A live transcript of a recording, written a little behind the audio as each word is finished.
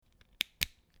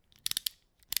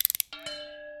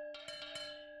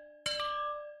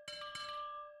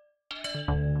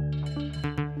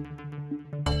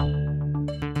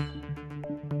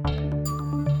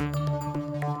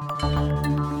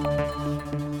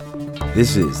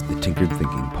This is the Tinkered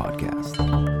Thinking Podcast.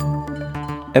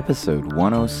 Episode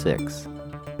 106,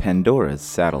 Pandora's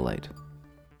Satellite.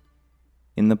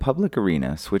 In the public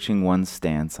arena, switching one's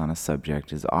stance on a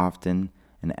subject is often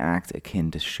an act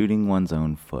akin to shooting one's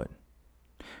own foot,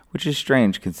 which is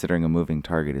strange considering a moving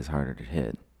target is harder to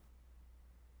hit.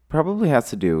 Probably has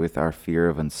to do with our fear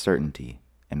of uncertainty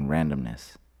and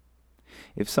randomness.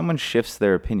 If someone shifts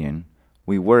their opinion,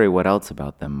 we worry what else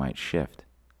about them might shift.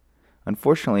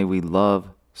 Unfortunately, we love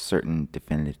certain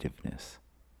definitiveness.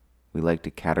 We like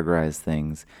to categorize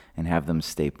things and have them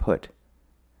stay put.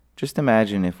 Just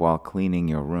imagine if while cleaning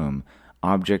your room,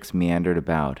 objects meandered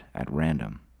about at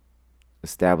random.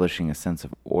 Establishing a sense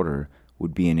of order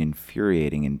would be an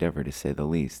infuriating endeavor to say the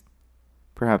least.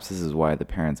 Perhaps this is why the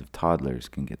parents of toddlers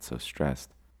can get so stressed.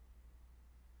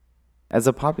 As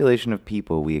a population of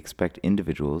people, we expect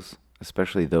individuals,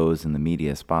 especially those in the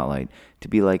media spotlight, to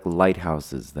be like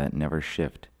lighthouses that never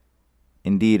shift.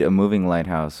 Indeed, a moving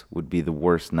lighthouse would be the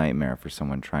worst nightmare for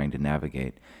someone trying to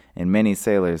navigate, and many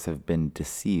sailors have been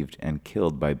deceived and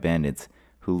killed by bandits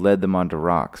who led them onto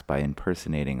rocks by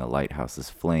impersonating a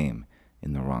lighthouse's flame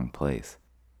in the wrong place.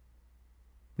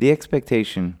 The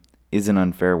expectation is an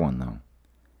unfair one, though.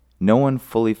 No one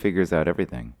fully figures out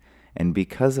everything, and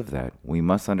because of that, we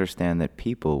must understand that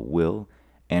people will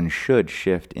and should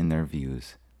shift in their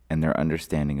views and their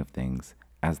understanding of things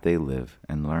as they live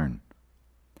and learn.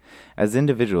 As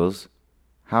individuals,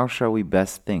 how shall we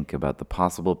best think about the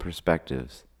possible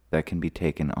perspectives that can be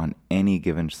taken on any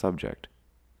given subject?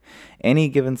 Any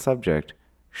given subject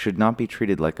should not be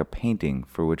treated like a painting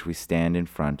for which we stand in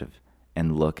front of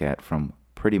and look at from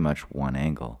pretty much one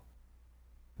angle.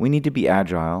 We need to be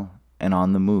agile and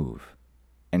on the move,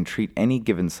 and treat any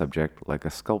given subject like a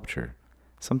sculpture,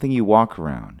 something you walk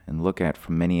around and look at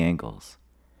from many angles.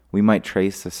 We might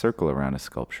trace a circle around a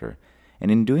sculpture,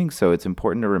 and in doing so, it's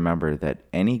important to remember that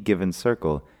any given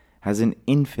circle has an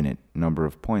infinite number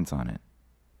of points on it.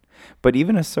 But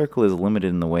even a circle is limited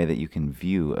in the way that you can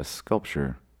view a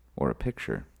sculpture or a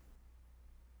picture.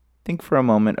 Think for a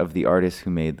moment of the artist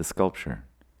who made the sculpture.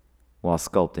 While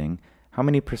sculpting, how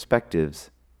many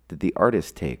perspectives did the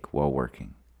artist take while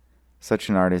working? Such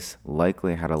an artist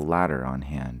likely had a ladder on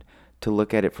hand to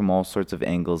look at it from all sorts of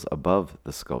angles above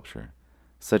the sculpture.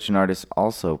 Such an artist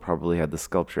also probably had the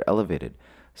sculpture elevated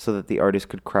so that the artist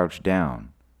could crouch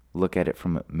down, look at it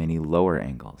from many lower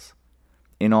angles.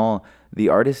 In all, the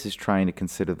artist is trying to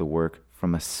consider the work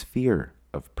from a sphere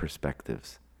of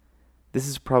perspectives. This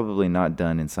is probably not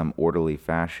done in some orderly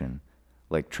fashion,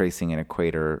 like tracing an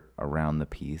equator around the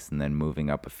piece and then moving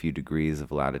up a few degrees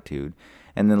of latitude,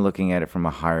 and then looking at it from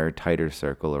a higher, tighter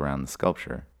circle around the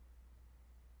sculpture.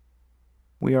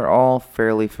 We are all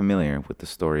fairly familiar with the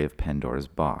story of Pandora's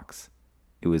box.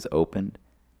 It was opened,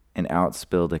 and out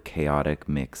spilled a chaotic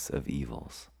mix of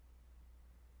evils.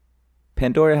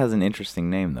 Pandora has an interesting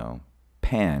name, though.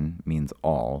 Pan means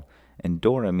all, and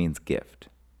Dora means gift.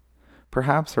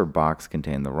 Perhaps her box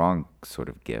contained the wrong sort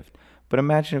of gift, but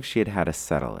imagine if she had had a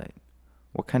satellite.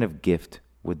 What kind of gift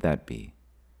would that be?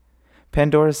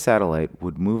 Pandora's satellite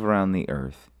would move around the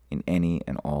Earth in any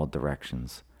and all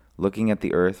directions, looking at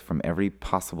the Earth from every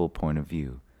possible point of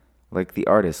view, like the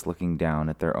artist looking down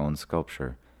at their own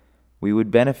sculpture. We would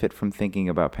benefit from thinking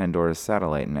about Pandora's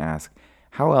satellite and ask,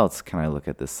 how else can I look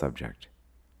at this subject?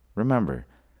 Remember,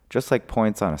 just like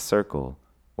points on a circle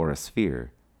or a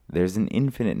sphere, there's an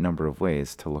infinite number of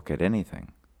ways to look at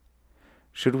anything.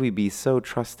 Should we be so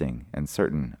trusting and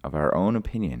certain of our own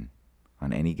opinion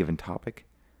on any given topic?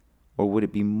 Or would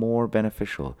it be more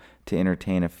beneficial to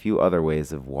entertain a few other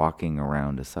ways of walking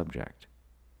around a subject?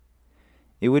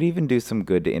 It would even do some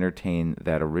good to entertain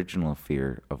that original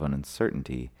fear of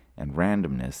uncertainty and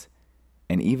randomness,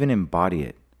 and even embody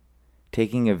it.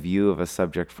 Taking a view of a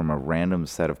subject from a random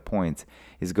set of points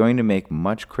is going to make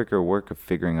much quicker work of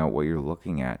figuring out what you're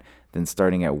looking at than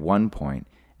starting at one point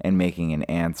and making an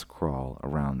ant's crawl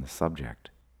around the subject.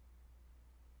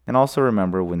 And also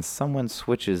remember, when someone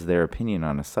switches their opinion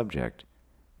on a subject,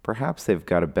 perhaps they've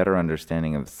got a better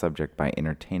understanding of the subject by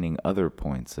entertaining other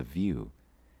points of view,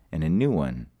 and a new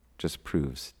one just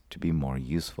proves to be more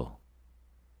useful.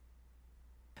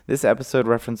 This episode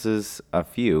references a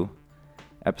few: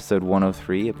 Episode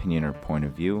 103, Opinion or Point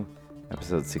of View;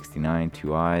 Episode 69,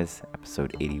 Two Eyes;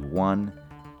 Episode 81,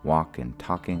 Walk and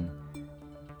Talking;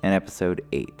 and Episode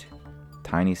 8,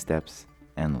 Tiny Steps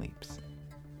and Leaps.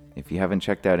 If you haven't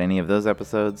checked out any of those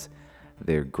episodes,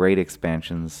 they're great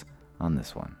expansions on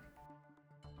this one.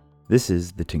 This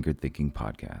is the Tinkered Thinking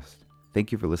Podcast.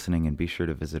 Thank you for listening, and be sure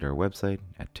to visit our website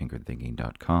at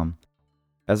tinkeredthinking.com.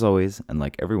 As always, and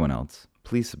like everyone else,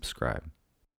 please subscribe.